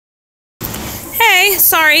Hey,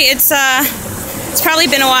 sorry, it's probably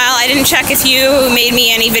been a while. I didn't check if you made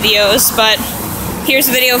me any videos, but here's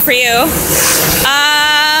a video for you.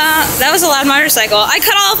 That was a loud motorcycle. I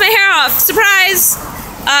cut all of my hair off. Surprise!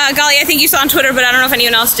 Golly, I think you saw on Twitter, but I don't know if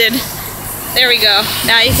anyone else did. There we go.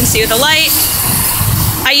 Now you can see with the light.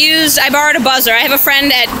 I borrowed a buzzer. I have a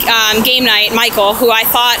friend at game night, Michael, who I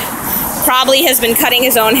thought probably has been cutting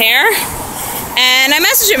his own hair. And I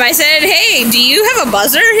messaged him. I said, hey, do you have a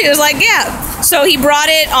buzzer? He was like, yeah. So he brought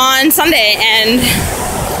it on Sunday, and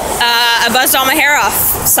I buzzed all my hair off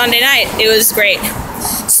Sunday night. It was great.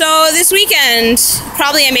 So this weekend,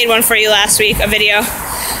 probably I made one for you last week, a video. Friday?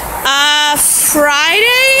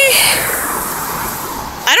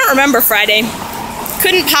 I don't remember Friday.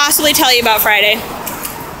 Couldn't possibly tell you about Friday.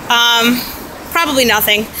 Probably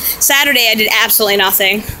nothing. Saturday I did absolutely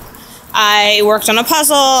nothing. I worked on a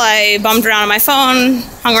puzzle, I bummed around on my phone,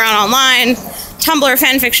 hung around online, Tumblr,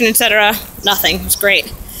 fanfiction, etc. Nothing. It was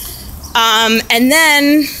great. And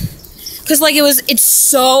then, because like it's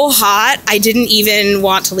so hot, I didn't even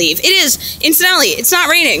want to leave. It is, incidentally, it's not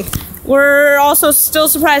raining. We're also still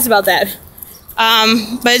surprised about that.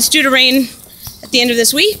 But it's due to rain at the end of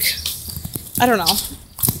this week. I don't know.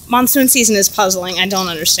 Monsoon season is puzzling. I don't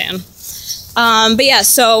understand. But yeah,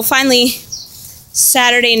 so finally,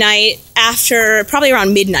 Saturday night, after probably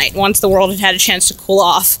around midnight, once the world had a chance to cool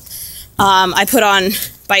off, I put on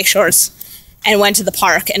bike shorts and went to the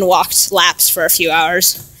park and walked laps for a few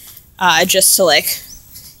hours, just to like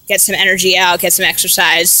get some energy out, get some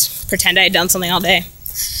exercise, pretend I had done something all day.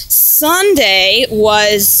 Sunday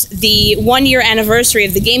was the 1-year anniversary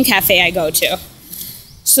of the game cafe I go to.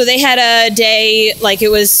 So they had a day, like it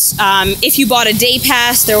was, if you bought a day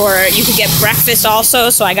pass, you could get breakfast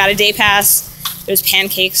also, so I got a day pass. There was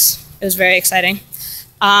pancakes. It was very exciting.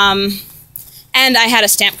 And I had a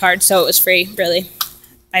stamp card, so it was free, really.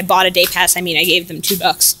 I bought a day pass, I mean, I gave them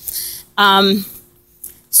 $2.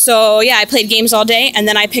 So yeah, I played games all day, and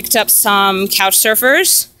then I picked up some couch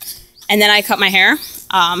surfers, and then I cut my hair,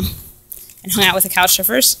 and hung out with the couch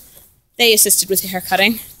surfers. They assisted with the hair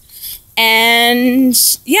cutting. And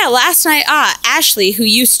yeah, last night, Ashley, who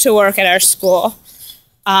used to work at our school,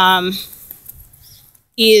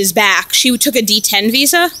 is back. She took a D10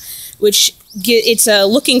 visa, which it's a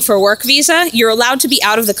looking for work visa. You're allowed to be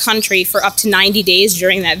out of the country for up to 90 days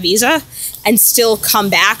during that visa and still come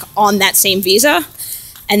back on that same visa.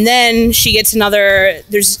 And then she gets another,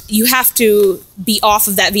 you have to be off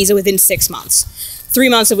of that visa within 6 months. 3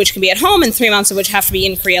 months of which can be at home and 3 months of which have to be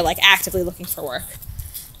in Korea, like actively looking for work.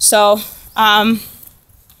 So, yeah,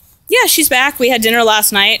 she's back. We had dinner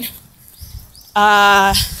last night.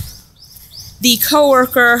 The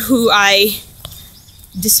coworker who I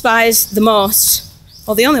despise the most,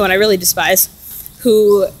 well, the only one I really despise,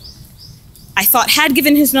 who I thought had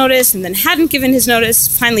given his notice and then hadn't given his notice,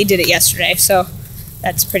 finally did it yesterday, so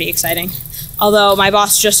that's pretty exciting. Although my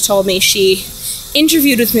boss just told me she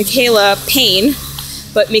interviewed with Michaela Payne,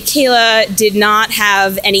 but Michaela did not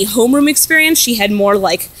have any homeroom experience. She had more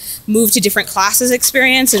like moved to different classes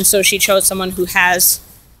experience, and so she chose someone who has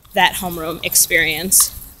that homeroom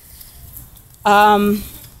experience.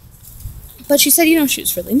 But she said, you know, she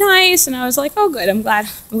was really nice, and I was like, oh, good. I'm glad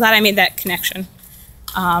I made that connection.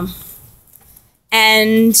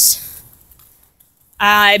 And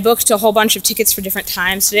I booked a whole bunch of tickets for different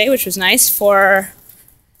times today, which was nice. For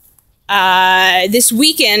this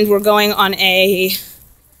weekend, we're going on a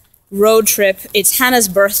road trip. It's Hannah's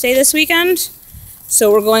birthday this weekend,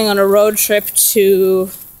 so we're going on a road trip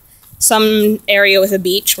to some area with a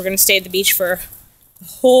beach. We're going to stay at the beach for the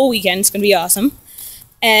whole weekend. It's going to be awesome.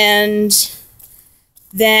 And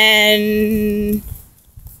then,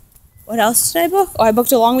 what else did I book? Oh, I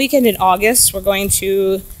booked a long weekend in August. We're going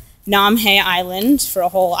to Namhae Island for a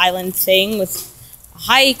whole island thing with a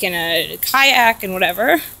hike and a kayak and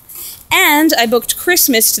whatever. And I booked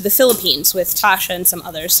Christmas to the Philippines with Tasha and some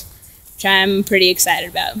others, which I'm pretty excited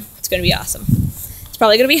about. It's going to be awesome. It's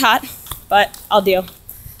probably going to be hot, but I'll deal.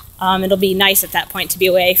 It'll be nice at that point to be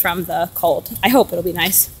away from the cold. I hope it'll be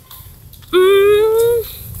nice.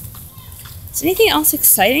 Has anything else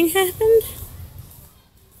exciting happened?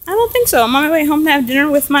 I don't think so. I'm on my way home to have dinner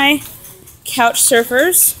with my couch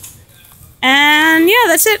surfers. And yeah,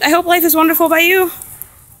 that's it. I hope life is wonderful by you.